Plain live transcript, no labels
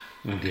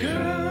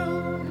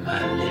Girl,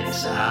 my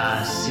lips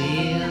are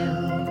sealed.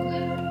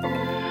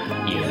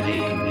 You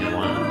make me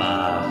wanna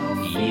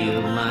barf.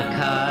 Yield my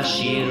car,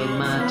 shield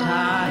my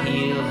tie,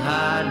 heel,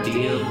 high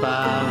deal,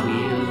 bar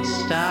wheel,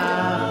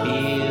 stop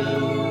you.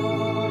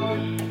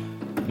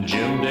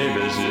 Jim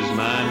Davis is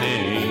my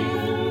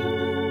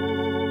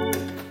name.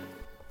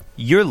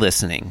 You're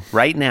listening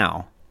right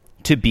now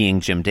to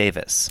Being Jim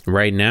Davis.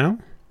 Right now?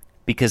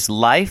 Because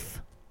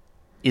life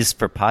is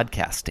for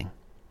podcasting.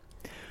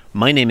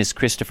 My name is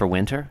Christopher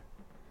Winter,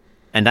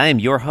 and I am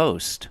your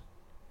host,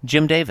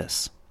 Jim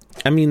Davis.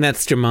 I mean,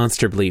 that's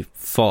demonstrably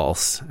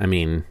false. I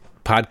mean,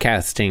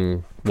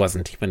 podcasting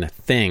wasn't even a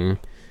thing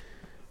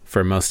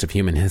for most of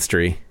human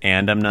history.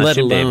 And I'm not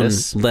Jim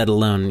Davis. Let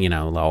alone, you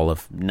know, all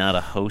of not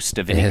a host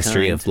of the any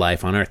history kind. of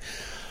life on Earth.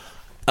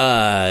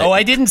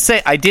 I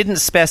didn't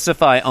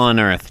specify on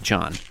Earth,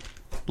 John.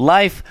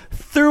 Life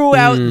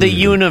throughout the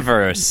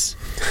universe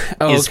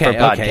is for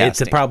podcasting. Okay.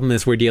 The problem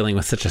is we're dealing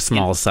with such a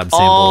small subsample.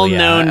 All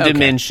known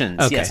dimensions.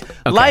 Okay. Yes.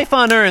 Okay. Life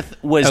on Earth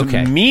was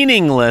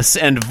meaningless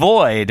and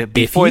void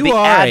before the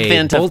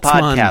advent of podcasting. If you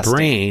are a Boltzmann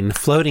brain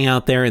floating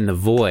out there in the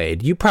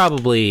void, you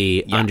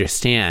probably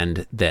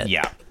understand that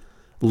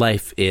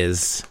life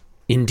is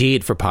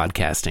indeed for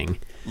podcasting.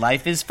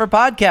 Life is for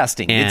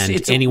podcasting. And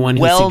it's anyone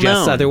who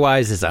suggests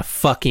otherwise is a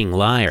fucking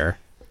liar.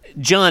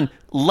 John,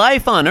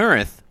 life on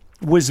Earth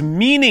was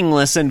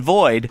meaningless and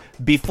void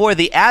before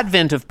the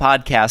advent of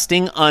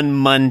podcasting on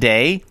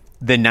Monday,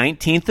 the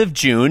 19th of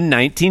June,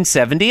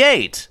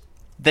 1978,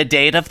 the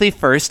date of the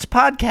first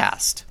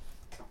podcast.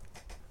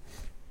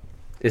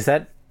 Is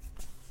that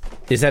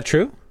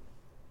true?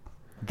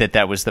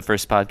 That was the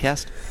first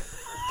podcast?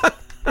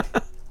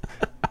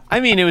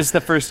 I mean, it was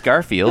the first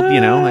Garfield, you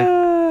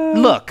know.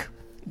 Look,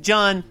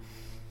 John,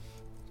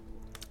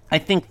 I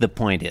think the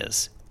point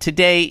is,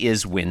 today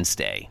is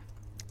Wednesday,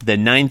 the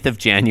 9th of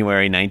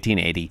January,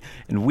 1980,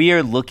 and we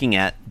are looking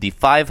at the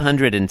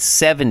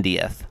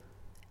 570th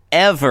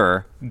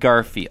ever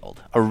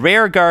Garfield, a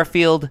rare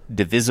Garfield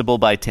divisible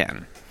by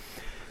 10.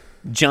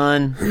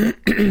 John,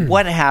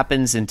 what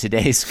happens in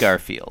today's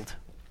Garfield?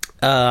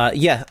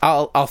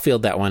 I'll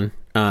field that one,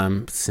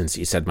 since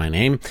you said my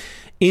name.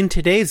 In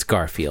today's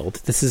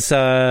Garfield, this is,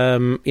 I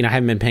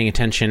haven't been paying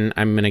attention.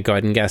 I'm going to go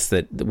ahead and guess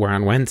that we're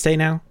on Wednesday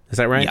now. Is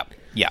that right? Yep.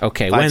 Yeah.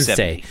 Okay,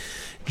 Wednesday.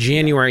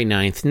 January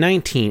 9th,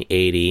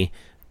 1980,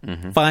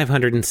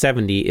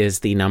 570 is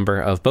the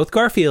number of both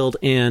Garfield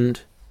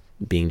and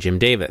Being Jim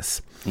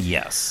Davis.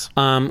 Yes.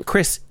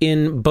 Chris,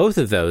 in both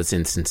of those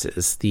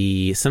instances,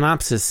 the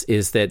synopsis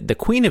is that the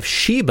Queen of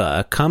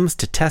Sheba comes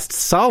to test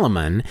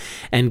Solomon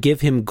and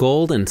give him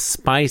gold and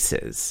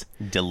spices.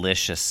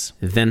 Delicious.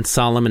 Then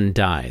Solomon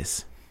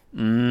dies.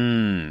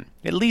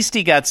 At least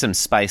he got some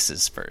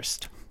spices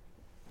first.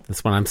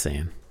 That's what I'm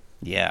saying.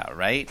 Yeah,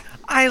 right?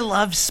 I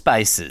love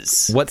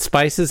spices. What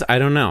spices? I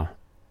don't know.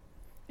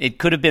 It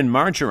could have been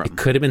marjoram. It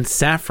could have been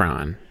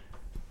saffron.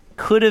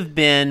 Could have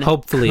been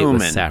Hopefully cumin. It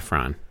was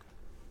saffron.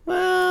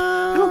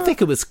 Well, I don't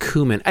think it was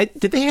cumin.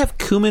 Did they have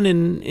cumin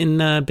in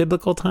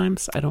biblical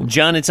times? I don't.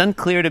 John, it's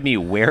unclear to me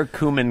where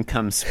cumin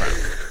comes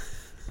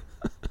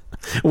from.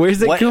 Where's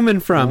the cumin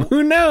from?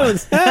 Who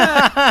knows?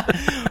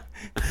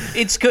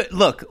 It's good.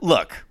 Look.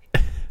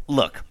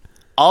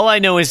 All I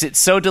know is it's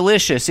so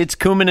delicious, it's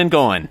cumin and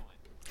going.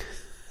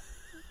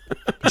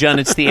 John,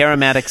 it's the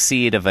aromatic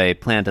seed of a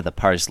plant of the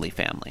parsley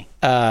family.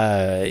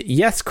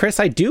 Yes,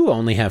 Chris, I do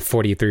only have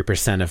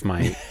 43% of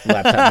my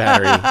laptop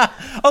battery.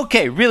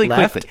 Okay, really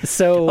left. quickly.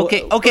 So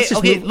okay.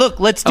 Look,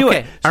 let's do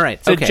it. All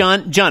right. So, okay.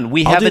 John,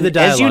 we have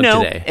as you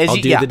know,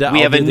 we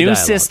have a new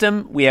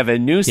system. We have a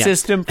new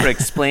system for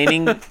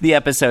explaining the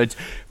episodes.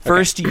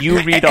 First,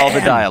 you read all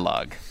the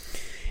dialogue.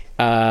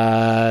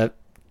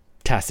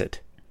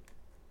 Tacit.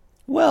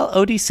 Well,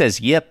 Odie says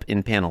 "yip"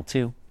 in panel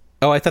 2.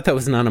 Oh, I thought that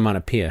was an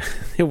onomatopoeia.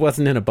 It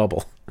wasn't in a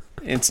bubble.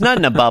 It's not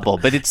in a bubble,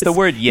 but it's the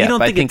word "yip."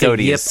 I think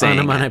Odie is saying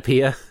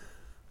onomatopoeia.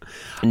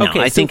 No,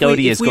 okay, I think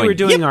Odie is going. If we were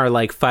doing yip. our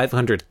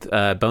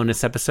 500th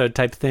bonus episode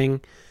type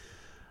thing.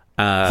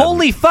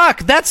 Holy fuck!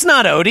 That's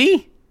not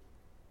Odie.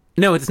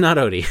 No, it's not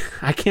Odie.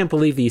 I can't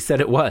believe you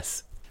said it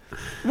was.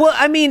 Well,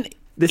 I mean,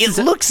 it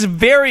looks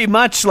very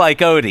much like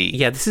Odie.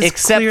 Yeah, this is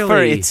except clearly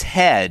for its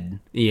head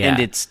and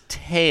its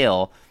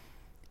tail.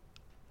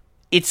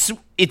 It's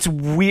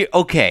weird.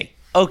 Okay.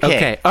 All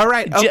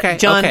right. Okay.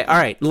 John, okay. All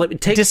right.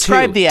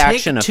 Describe the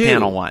action of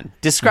panel 1.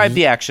 Describe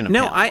the action of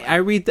panel 1. I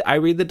read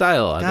the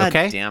dialogue. God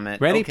okay. Damn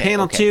it. Ready? Okay,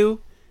 panel 2.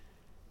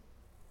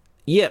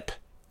 Yip.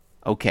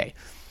 Okay.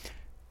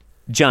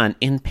 John,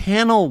 in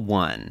panel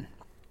 1.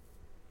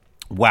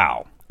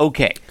 Wow.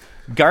 Okay.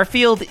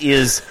 Garfield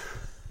is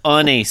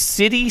on a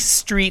city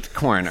street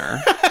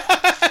corner.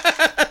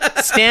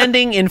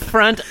 Standing in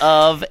front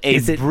of a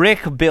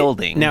brick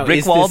building,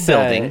 brick-walled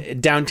building.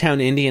 Downtown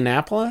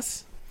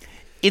Indianapolis?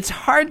 It's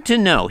hard to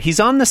know. He's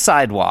on the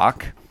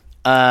sidewalk.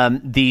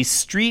 The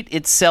street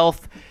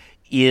itself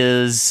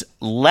is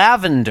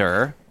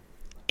lavender,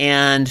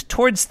 and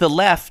towards the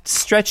left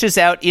stretches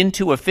out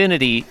into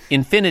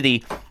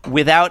infinity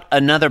without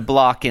another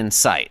block in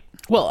sight.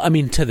 Well, I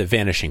mean, to the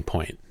vanishing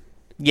point.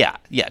 Yeah,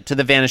 to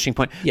the vanishing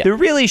point. Yeah. There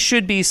really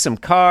should be some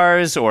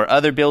cars or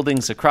other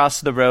buildings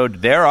across the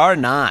road. There are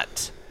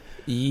not.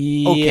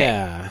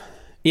 Yeah.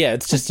 Yeah,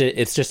 it's just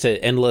an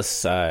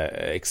endless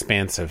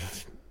expanse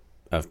of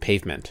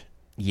pavement.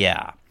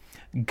 Yeah.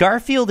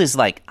 Garfield is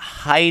like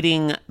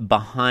hiding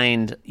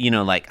behind,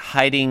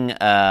 behind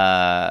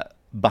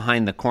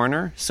the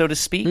corner, so to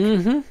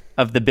speak,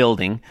 of the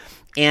building.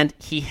 And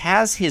he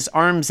has his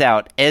arms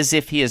out as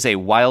if he is a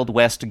Wild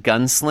West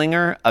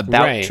gunslinger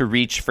about to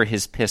reach for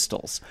his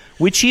pistols,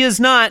 which he is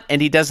not,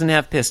 and he doesn't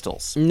have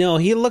pistols. No,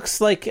 he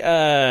looks like, He's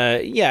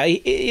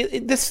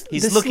this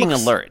looking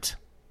looks, alert.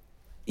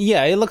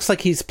 Yeah, it looks like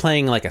he's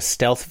playing like a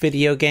stealth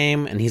video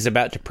game, and he's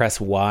about to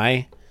press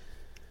Y.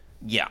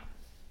 Yeah.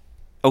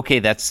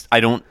 Okay, I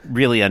don't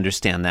really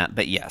understand that,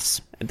 but yes.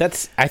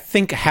 I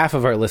think half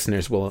of our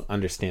listeners will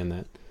understand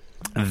that.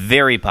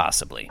 Very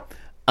possibly.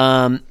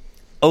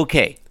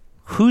 Okay,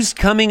 who's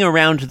coming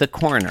around the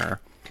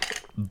corner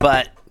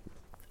but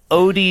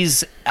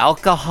Odie's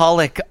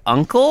alcoholic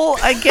uncle,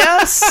 I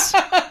guess?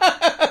 How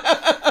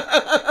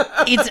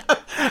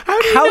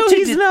do you know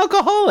he's an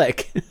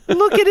alcoholic?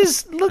 look at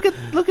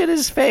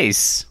his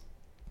face.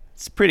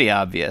 It's pretty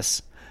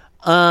obvious.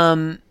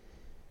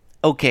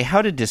 Okay,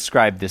 how to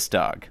describe this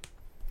dog?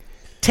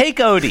 Take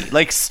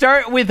Odie.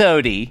 Start with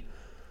Odie.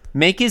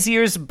 Make his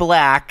ears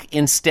black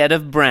instead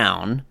of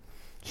brown.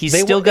 He's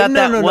still got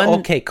that one.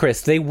 Okay,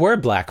 Chris, they were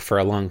black for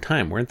a long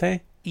time, weren't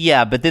they?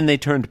 Yeah, but then they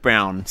turned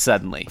brown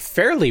suddenly.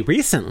 Fairly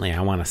recently, I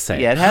want to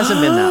say. Yeah, it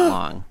hasn't been that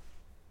long.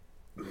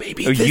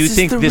 Maybe Or you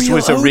think this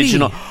was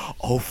original?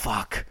 Oh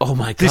fuck! Oh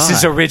my god! This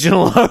is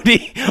original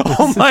Odie.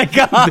 Oh my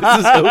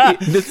god!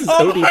 This is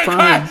Odie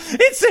Prime.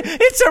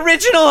 It's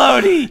original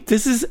Odie.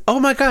 This is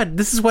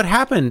This is what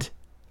happened.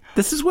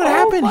 This is what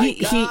happened.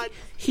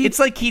 He It's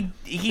like he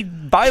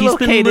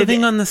bilocated. He's been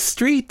living on the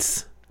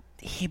streets.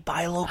 He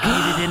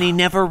bilocated and he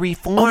never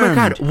reformed. Oh my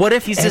god! What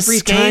if he's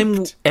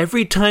escaped?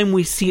 Every time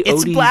we see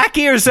it's Odie Black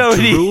Ears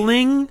Odie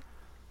drooling,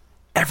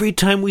 every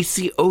time we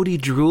see Odie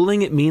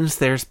drooling, it means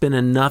there's been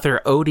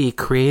another Odie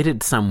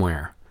created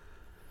somewhere,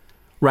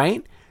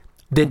 right?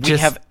 We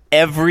have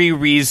every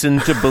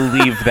reason to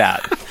believe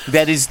that.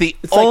 That is the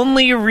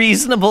only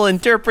reasonable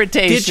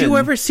interpretation. Did you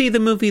ever see the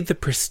movie The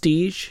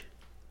Prestige?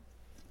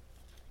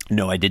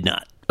 No, I did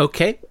not.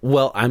 Okay,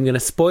 well, I'm going to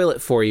spoil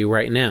it for you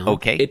right now.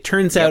 Okay. It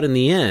turns out in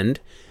the end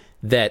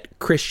that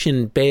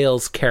Christian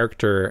Bale's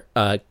character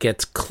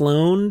gets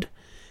cloned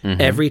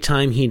every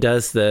time he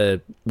does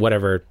the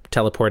whatever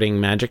teleporting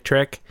magic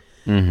trick.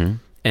 Mm-hmm.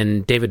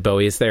 And David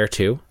Bowie is there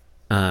too.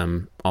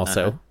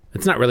 Also,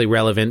 it's not really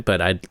relevant, but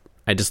I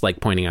just like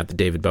pointing out that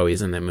David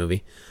Bowie's in that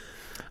movie.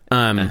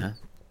 And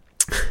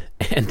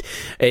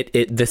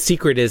the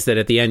secret is that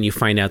at the end you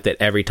find out that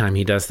every time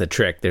he does the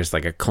trick, there's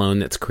like a clone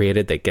that's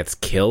created that gets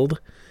killed.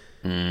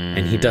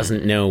 And he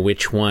doesn't know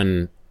which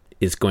one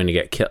is going to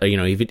get killed. You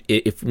know,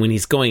 if when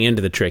he's going into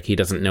the trick, he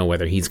doesn't know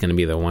whether he's going to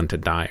be the one to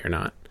die or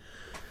not.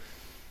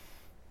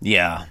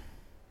 Yeah.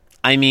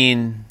 I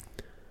mean,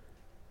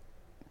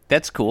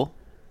 that's cool.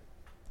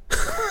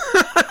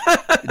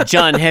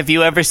 John, have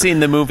you ever seen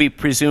the movie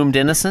Presumed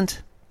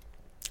Innocent?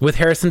 With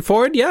Harrison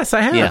Ford? Yes, I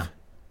have. Yeah.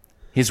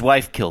 His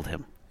wife killed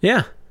him.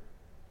 Yeah.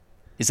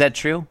 Is that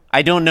true?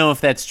 I don't know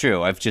if that's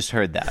true. I've just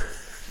heard that.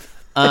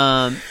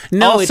 No,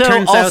 also, it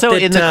turns out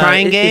that, in the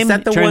Crying Game, is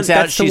that the turns one,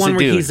 out that's the she's one a where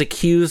dude. he's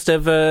accused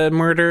of a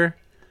murder?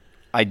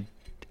 Are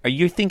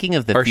you thinking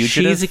of The Or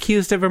Fugitive? she's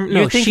accused of a murder?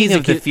 You're No, thinking she's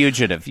of The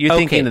Fugitive. You're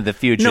thinking of The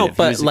Fugitive. No,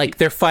 but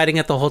they're fighting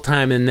it the whole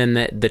time, and then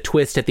the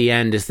twist at the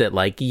end is that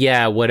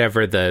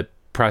whatever the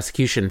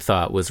prosecution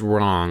thought was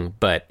wrong,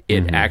 but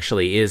it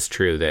actually is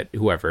true that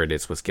whoever it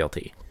is was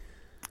guilty.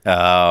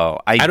 Oh,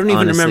 I don't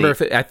even remember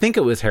if I think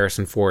it was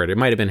Harrison Ford. It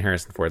might have been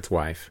Harrison Ford's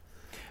wife.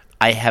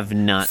 I have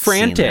not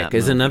Frantic seen that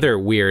is movie. another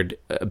weird,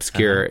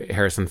 obscure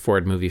Harrison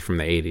Ford movie from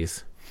the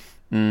 80s.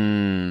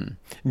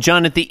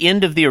 John, at the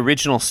end of the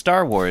original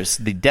Star Wars,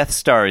 the Death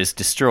Star is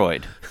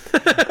destroyed.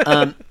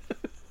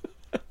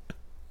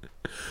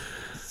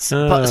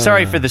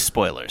 Sorry for the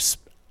spoilers.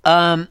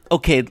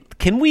 Okay,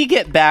 can we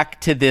get back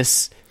to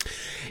this?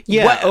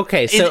 Yeah,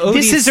 okay. So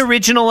this is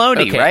original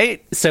Odie,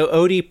 right? So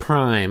Odie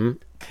Prime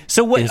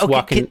So what? is Okay,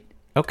 walking...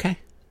 Okay.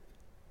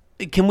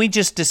 can we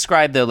just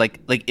describe though? Like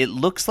it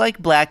looks like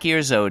Black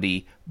Ears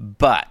Odie,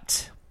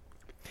 but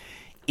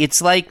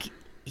it's like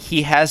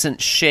he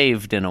hasn't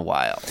shaved in a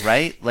while,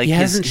 right? Like He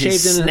hasn't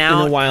his shaved in a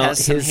snout while.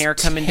 has some His hair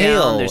coming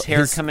tail, down. There's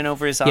hair coming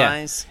over his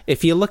eyes.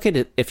 If you look at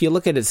it, if you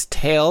look at his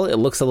tail, it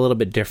looks a little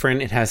bit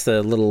different. It has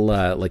the little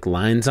like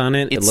lines on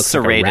it. It's it looks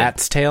serrated. like a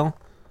rat's tail.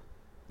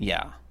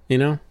 Yeah, You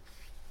know,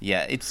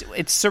 yeah. It's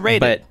serrated.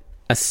 but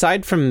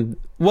aside from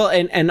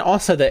and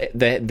also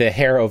the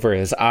hair over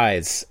his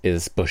eyes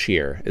is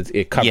bushier.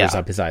 It covers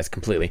up his eyes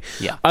completely.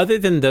 Yeah. Other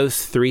than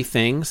those three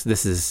things,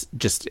 this is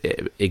just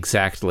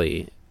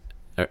exactly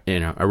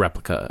a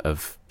replica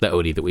of the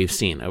Odie that we've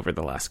seen over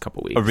the last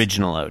couple weeks.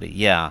 Original Odie,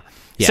 yeah.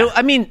 Yeah. So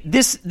I mean,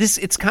 this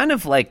it's kind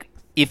of like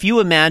if you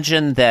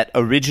imagine that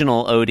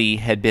original Odie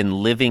had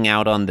been living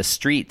out on the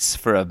streets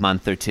for a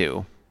month or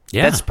two.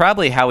 Yeah. That's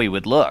probably how he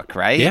would look,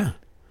 right? Yeah.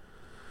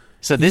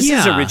 So this is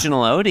Yeah.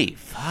 original Odie.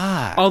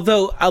 Fuck.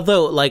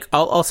 Although, like,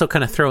 I'll also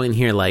kind of throw in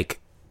here, like,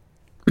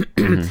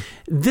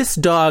 this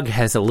dog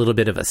has a little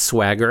bit of a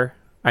swagger,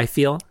 I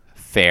feel.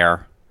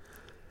 Fair.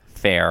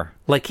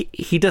 Like,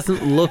 he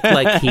doesn't look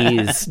like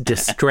he's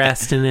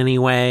distressed in any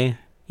way.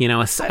 You know,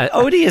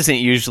 Odie isn't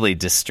usually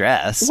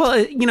distressed. well,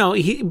 you know,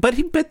 he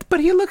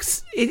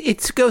looks.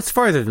 It goes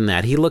farther than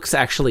that. He looks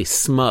actually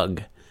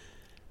smug.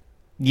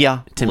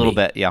 Yeah, a little me.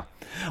 bit, yeah.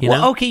 You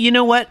Well, know? okay, you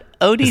know what?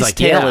 Odie's He's like,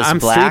 tail yeah, is I'm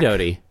black. Street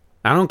Odie.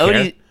 I don't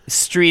care.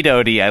 Street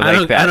Odie, I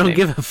like that I don't name.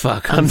 give a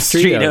fuck. I'm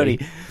Street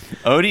Odie.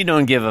 Odie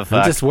don't give a fuck.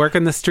 I'm just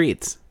working the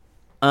streets.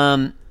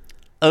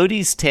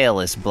 Odie's tail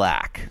is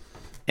black,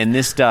 and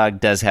this dog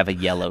does have a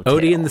yellow tail.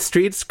 Odie in the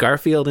streets,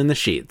 Garfield in the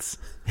sheets.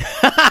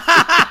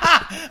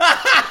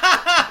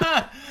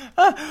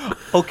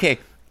 Okay,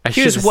 I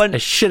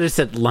should have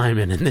said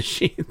Lyman in the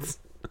sheets.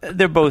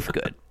 They're both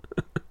good.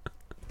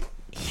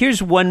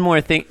 Here's one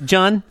more thing.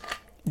 John,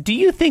 do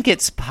you think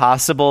it's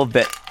possible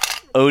that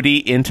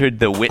Odie entered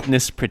the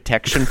witness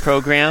protection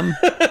program?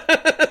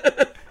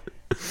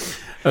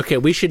 Okay,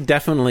 we should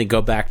definitely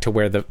go back to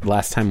where the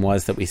last time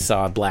was that we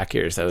saw Black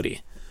Ears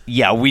Odie.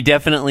 Yeah, we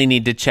definitely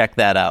need to check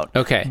that out.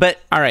 Okay. But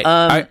all right.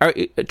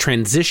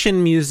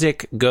 Transition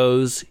music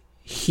goes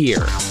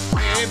here.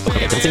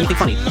 Okay, don't say anything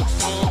funny.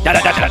 Gonna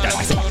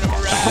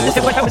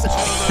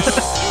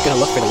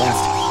look for the last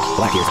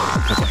Black Ears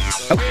Odie.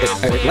 Okay.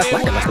 Oh, wait, less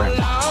black or less brown?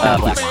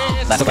 Black.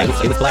 That's Okay,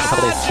 okay. it was black a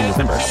couple days in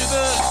November.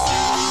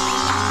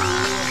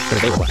 But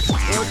they were black.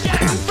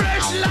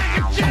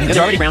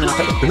 They're already brown in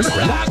October. Remember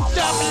Brenda?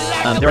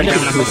 They're already Brenda,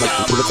 brown. who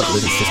looks like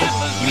Liz's sister.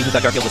 You mean who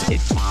thought Garfield was a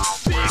kid? Is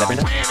that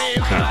Brenda?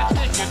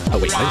 Oh,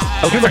 wait.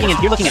 Oh, you're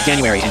looking at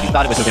January, and you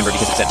thought it was November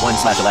because it said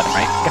 1/11,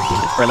 right?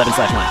 Or 11/1.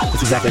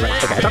 That's exactly right.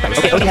 Okay, I thought that was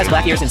Okay, Odie has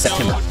black ears in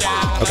September.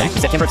 Okay.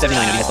 September of 79,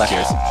 Odie has black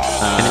ears.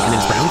 And then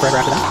it's brown forever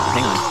after that?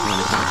 Hang on,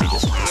 there's no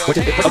changes.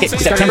 Okay,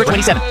 September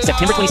 27th,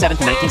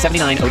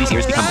 1979, Odie's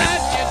ears become brown.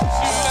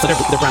 So they're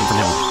brown from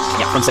now on.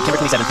 Yeah, from September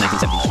 27th,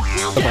 1979.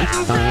 Okay.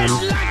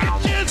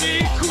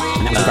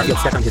 And that was Garfield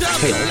stepped on his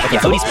tail. Okay,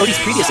 Yeah, Odie's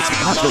previous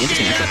experience. Oh, it's really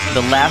interesting,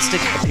 actually. The last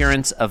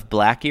appearance of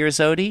Black Ears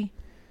Odie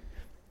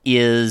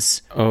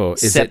is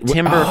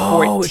September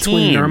 14. It's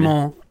when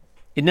normal.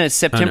 No, it's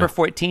September Oh, no.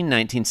 14,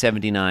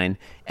 1979,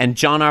 and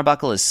John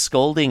Arbuckle is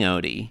scolding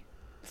Odie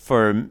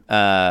for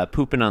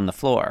pooping on the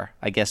floor.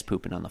 I guess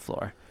pooping on the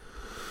floor,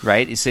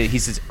 right? He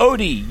says,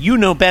 Odie, you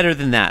know better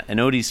than that, and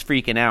Odie's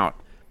freaking out.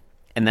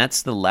 And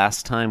that's the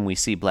last time we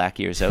see Black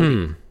Ears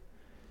Odie.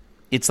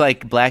 It's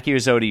like Black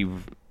Ears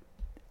Odie.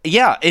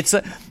 Yeah,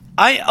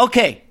 I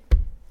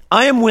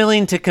am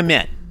willing to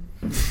commit.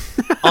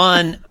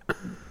 On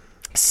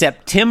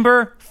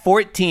September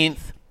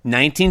 14th,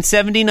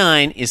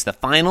 1979 is the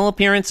final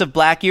appearance of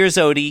Black Ears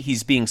Odie.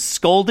 He's being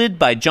scolded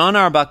by John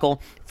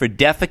Arbuckle for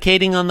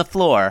defecating on the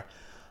floor.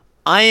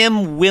 I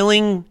am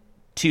willing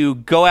to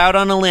go out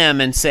on a limb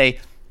and say,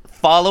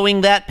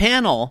 following that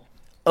panel,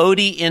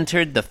 Odie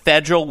entered the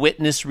Federal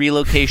Witness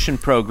Relocation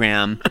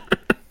Program.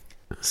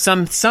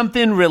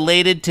 Something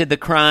related to the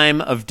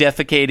crime of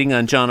defecating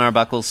on John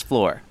Arbuckle's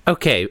floor.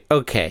 Okay.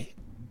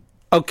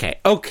 But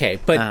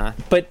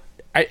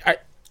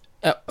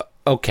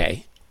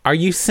okay. Are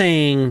you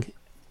saying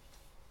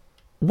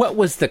what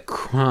was the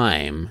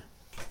crime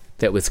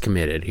that was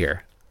committed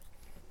here?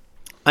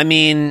 I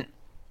mean,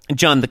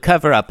 John, the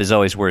cover-up is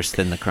always worse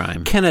than the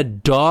crime. Can a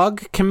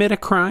dog commit a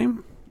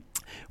crime?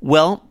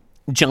 Well,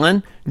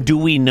 John, do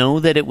we know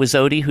that it was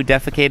Odie who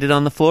defecated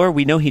on the floor?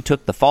 We know he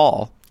took the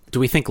fall. Do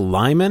we think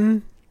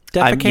Lyman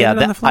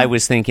defecated on the floor? I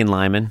was thinking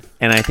Lyman,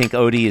 and I think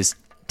Odie is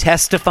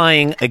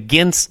testifying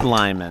against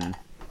Lyman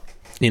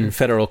in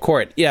federal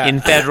court. Yeah,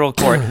 in federal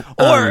court.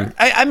 Or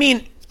I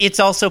mean, it's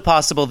also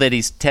possible that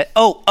he's okay.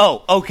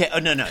 Oh,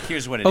 no.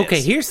 Here's what it is.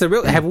 Okay, here's the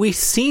real. Have we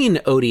seen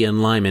Odie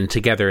and Lyman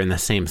together in the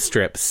same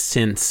strip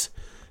since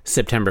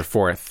September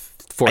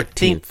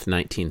 14th,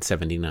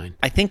 1979?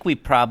 I think we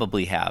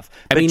probably have.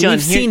 I mean, John,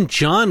 we've seen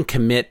John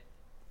commit,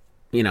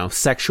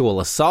 sexual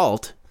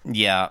assault.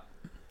 Yeah.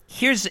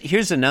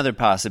 Here's another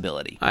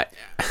possibility.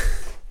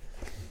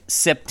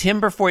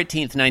 September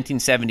 14th,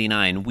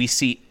 1979, we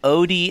see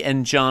Odie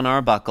and John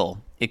Arbuckle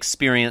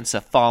experience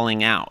a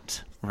falling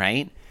out,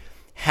 right?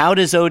 How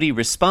does Odie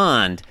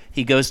respond?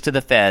 He goes to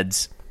the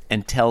feds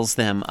and tells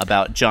them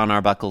about John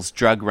Arbuckle's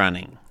drug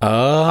running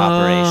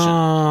operation.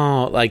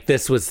 Oh, like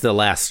this was the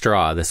last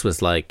straw. This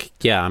was like,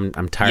 I'm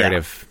tired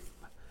of...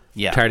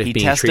 Yeah, tired of he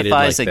being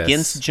testifies treated like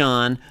against this.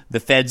 John. The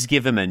feds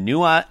give him a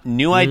new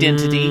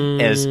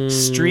identity as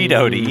Street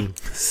Odie.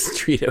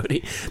 Street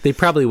Odie. They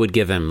probably would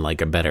give him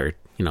like a better,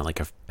 like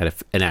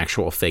an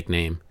actual fake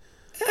name.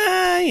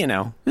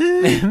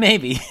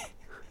 Maybe.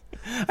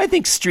 I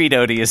think Street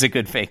Odie is a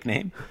good fake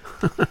name.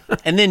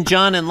 And then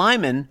John and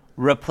Lyman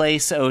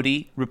replace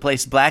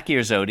Black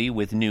Ears Odie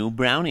with new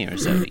Brown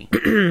Ears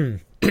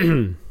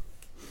Odie.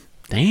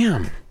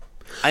 Damn.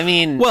 I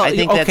mean, I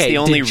think that's the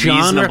only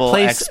reasonable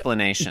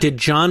explanation. Did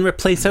John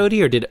replace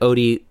Odie, or did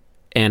Odie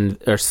 /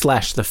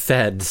 the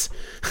feds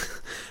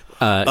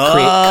create a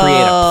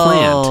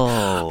plant?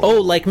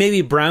 Oh, like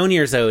maybe Brown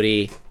Ears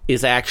Odie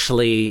is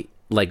actually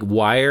like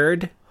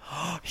wired.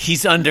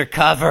 He's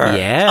undercover.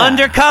 Yeah.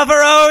 Undercover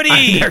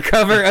Odie.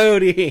 Undercover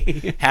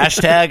Odie.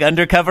 Hashtag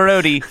undercover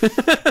Odie.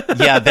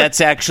 Yeah,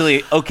 that's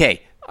actually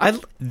okay.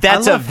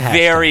 That's I a love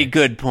very hashtags.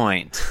 good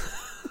point.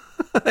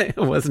 It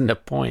wasn't a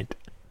point.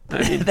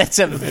 That's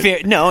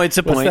a no, it's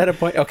a point. Was that a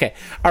point? Okay.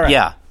 All right.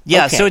 Yeah.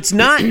 Yeah, Okay. so it's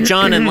not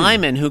John and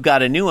Lyman who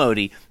got a new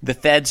Odie. The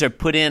feds are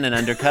put in an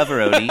undercover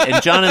Odie,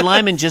 and John and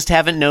Lyman just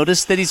haven't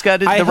noticed that he's got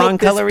the wrong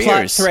color this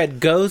plot ears.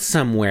 thread goes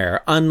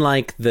somewhere,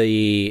 unlike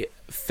the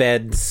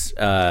feds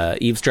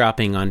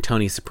eavesdropping on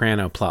Tony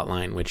Soprano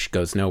plotline, which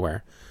goes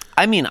nowhere.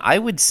 I mean, I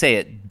would say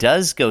it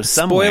does go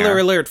somewhere. Spoiler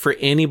alert for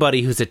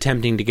anybody who's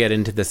attempting to get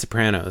into The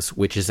Sopranos,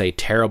 which is a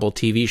terrible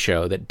TV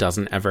show that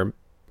doesn't ever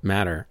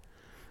matter.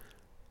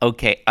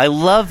 Okay, I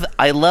love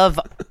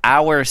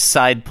our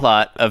side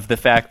plot of the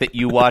fact that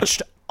you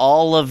watched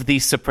all of The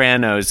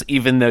Sopranos,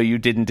 even though you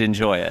didn't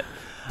enjoy it.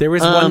 There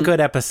was one good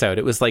episode.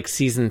 It was like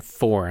season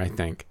 4, I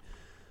think.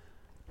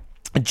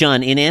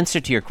 John, in answer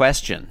to your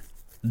question,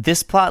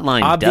 this plot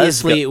line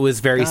Obviously, does it was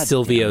very God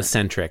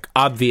Silvio-centric.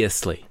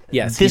 Obviously.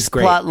 Yes, This he's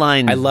great. plot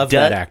line I love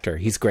that actor.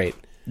 He's great.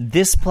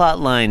 This plot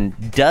line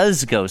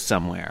does go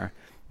somewhere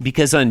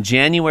because on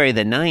January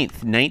the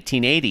 9th,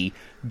 1980,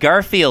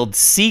 Garfield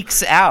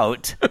seeks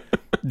out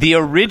the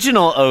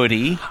original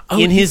Odie in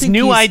you his think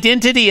new he's-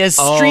 identity as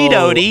Street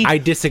Odie. I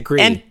disagree.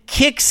 And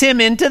kicks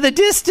him into the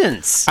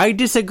distance. I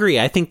disagree.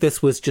 I think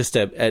this was just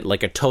a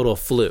total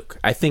fluke.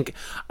 I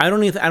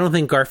don't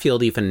think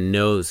Garfield even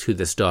knows who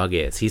this dog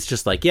is. He's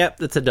just like, "Yep,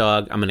 that's a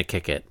dog. I'm going to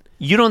kick it."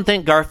 You don't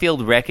think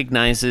Garfield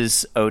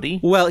recognizes Odie?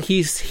 Well,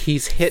 he's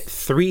hit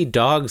 3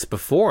 dogs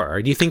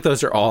before. Do you think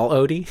those are all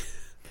Odie?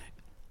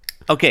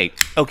 Okay.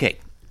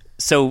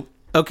 So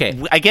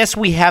Okay. I guess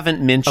we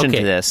haven't mentioned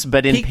Okay. this,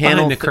 but in Peek panel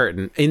behind the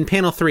curtain. In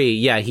panel 3,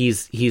 yeah,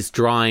 he's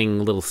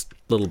drawing little.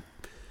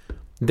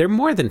 They're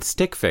more than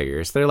stick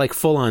figures. They're like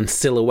full on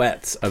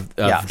silhouettes of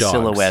dogs.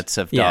 silhouettes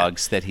of Yeah.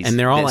 dogs that he's and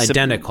they're all that's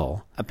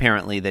identical.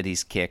 Apparently that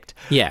he's kicked.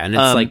 Yeah, and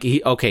it's like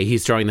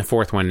he's drawing the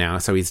 4th one now,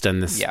 so he's done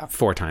this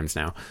 4 times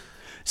now.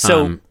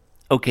 So,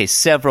 okay,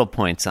 several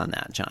points on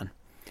that, John.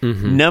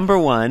 Number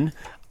one,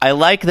 I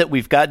like that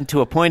we've gotten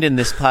to a point in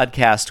this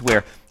podcast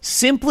where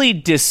simply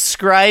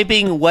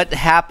describing what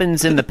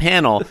happens in the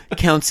panel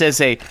counts as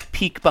a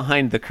peek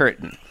behind the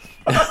curtain.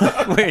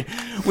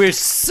 we're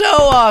so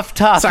off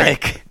topic. Sorry,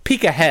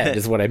 peek ahead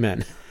is what I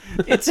meant.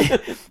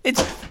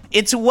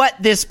 It's what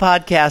this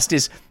podcast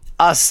is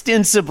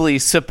ostensibly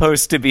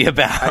supposed to be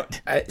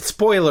about.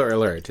 Spoiler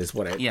alert is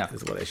what I should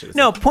have said.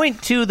 No,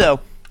 point 2, though.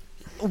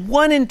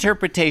 One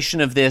interpretation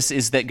of this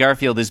is that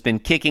Garfield has been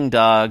kicking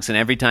dogs, and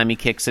every time he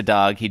kicks a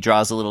dog, he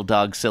draws a little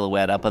dog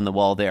silhouette up on the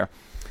wall there.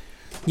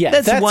 Yeah,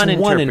 That's one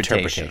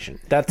interpretation.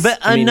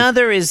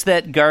 Another is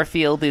that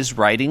Garfield is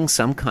writing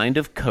some kind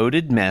of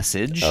coded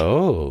message.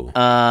 Oh.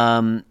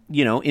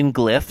 In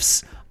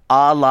glyphs,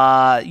 a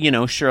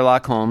la,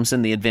 Sherlock Holmes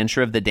and the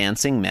Adventure of the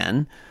Dancing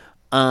Men.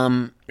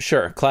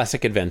 Sure,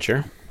 classic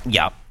adventure.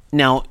 Yeah.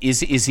 Now, is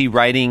he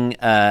writing?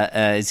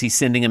 Is he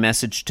sending a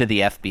message to the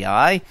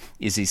FBI?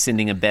 Is he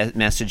sending a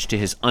message to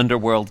his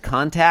underworld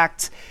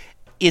contacts?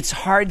 It's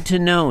hard to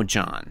know,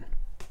 John.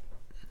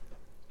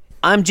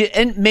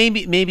 And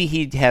maybe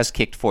he has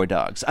kicked 4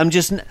 dogs. I'm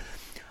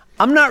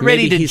not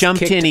ready Maybe to he's jump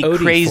to kicked any Odie 4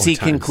 crazy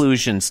times.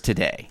 conclusions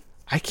today.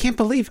 I can't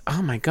believe.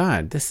 Oh my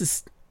god, this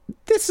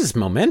is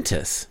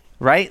momentous.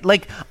 Right?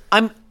 Like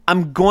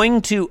I'm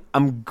going to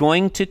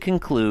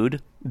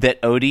conclude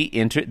that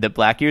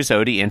Black Ears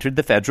Odie entered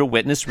the federal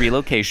witness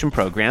relocation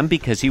program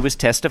because he was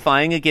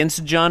testifying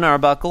against John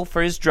Arbuckle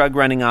for his drug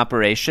running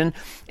operation,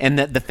 and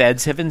that the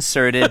feds have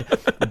inserted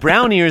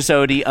Brown Ears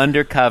Odie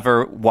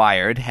undercover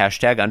wired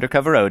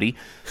 #undercover Odie.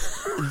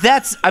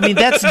 That's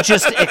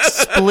just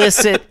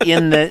explicit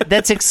in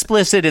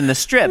the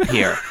strip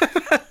here.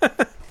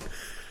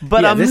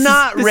 But Yeah, I'm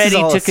not this ready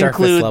is all to a surface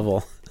conclude.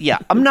 level. Yeah,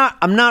 I'm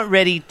not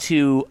ready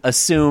to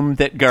assume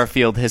that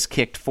Garfield has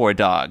kicked 4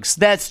 dogs.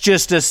 That's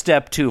just a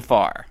step too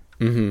far.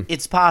 Mm-hmm.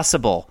 It's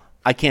possible.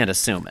 I can't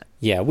assume it.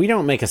 Yeah, we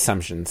don't make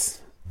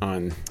assumptions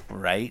on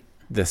Right?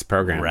 this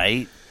program.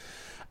 Right?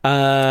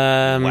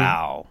 Um,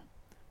 Wow.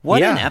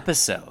 What yeah. an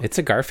episode. It's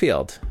a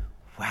Garfield.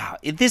 Wow.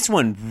 This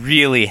one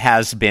really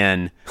has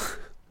been...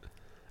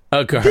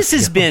 A Garfield. This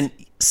has been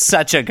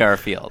such a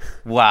Garfield.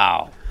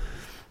 Wow.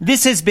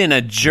 This has been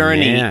a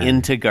journey Man.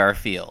 into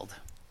Garfield.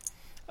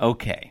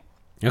 Okay.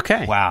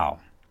 Okay. Wow.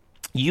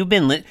 You've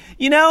been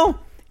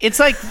it's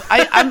like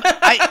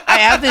I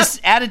have this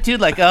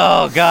attitude like,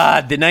 oh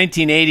God, the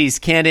 1980s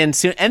can't end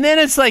soon. And then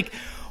it's like,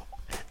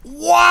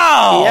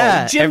 wow,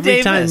 Yeah. Jim every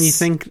Davis. time you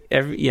think,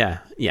 yeah.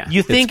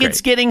 You think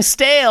it's great. getting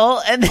stale,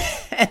 and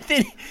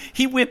then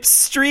he whips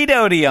Street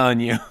Odie on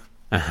you.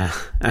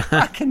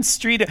 Fucking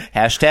Street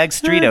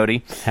Street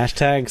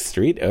Odie.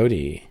 #Street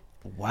Odie.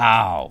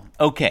 Wow.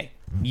 Okay.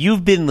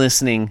 You've been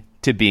listening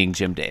to Being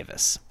Jim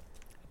Davis.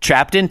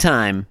 Trapped in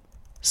time,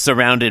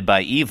 surrounded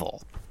by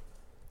evil,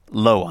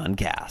 low on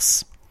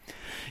gas.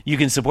 You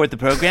can support the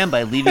program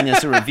by leaving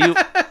us a review.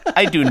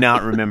 I do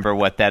not remember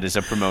what that is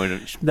a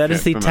promotion. That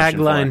is the promotion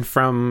tagline for.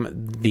 from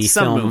the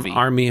Some film movie.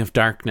 Army of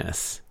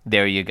Darkness.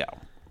 There you go.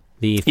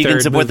 The You can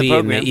third support the movie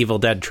in program. the Evil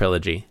Dead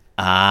trilogy.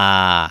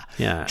 Ah.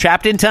 Yeah.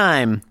 Trapped in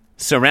time,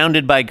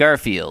 surrounded by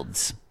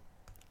Garfields,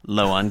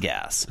 low on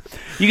gas.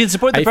 You can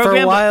support the For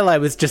program. a while, I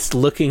was just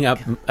looking up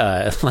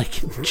like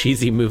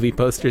cheesy movie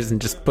posters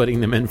and just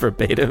putting them in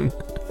verbatim.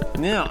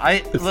 No, I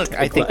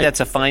think that's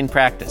a fine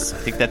practice. I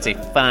think that's a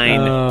fine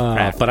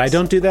practice. But I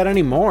don't do that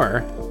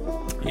anymore.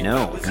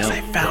 No.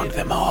 I found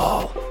them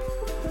all.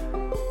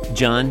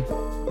 John,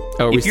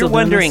 Oh, are we if still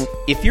you're doing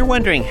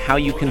wondering how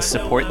you can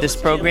support this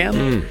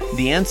program,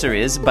 the answer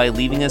is by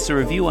leaving us a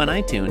review on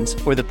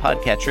iTunes or the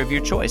podcatcher of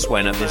your choice.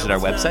 Why not visit our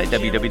website,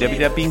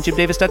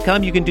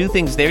 www.beingjimdavis.com? You can do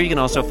things there. You can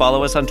also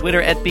follow us on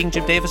Twitter at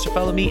beingjimdavis or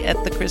follow me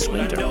at the Chris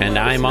Winter. And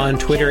I'm on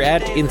Twitter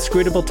at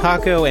Inscrutable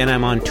Taco, and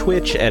I'm on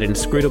Twitch at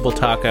Inscrutable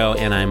Taco,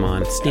 and I'm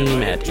on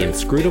Steam at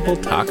Inscrutable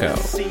Taco.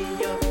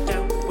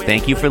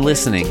 Thank you for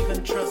listening,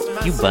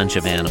 you bunch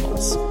of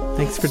animals.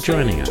 Thanks for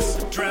joining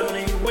us.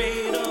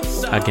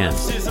 Again.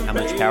 How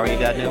much power you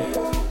got now?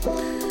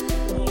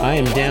 I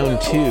am down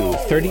to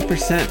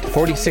 30%,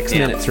 46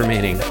 minutes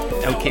remaining.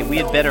 Okay, we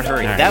had better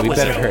hurry. All right, that we was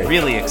better a hurry.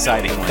 really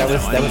exciting one. That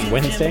was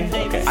Wednesday?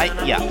 Okay.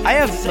 I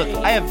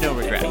have no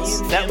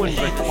regrets. That one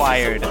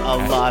required a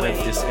lot of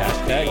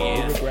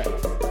discussion.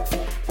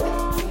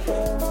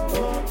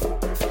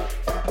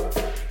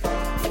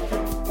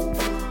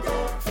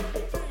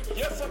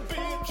 Yes, I'm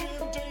being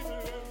Jim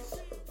Davis.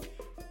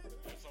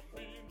 Yes, I'm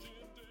being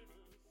Jim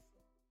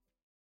Davis.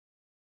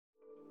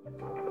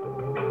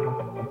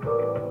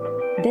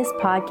 This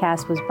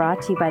podcast was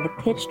brought to you by the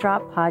Pitch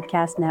Drop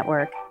Podcast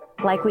Network.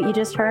 Like what you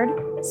just heard?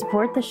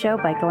 Support the show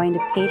by going to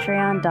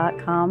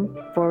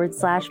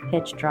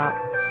patreon.com/pitch drop.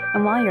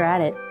 And while you're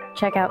at it,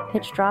 check out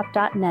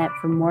pitchdrop.net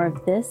for more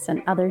of this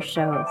and other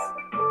shows.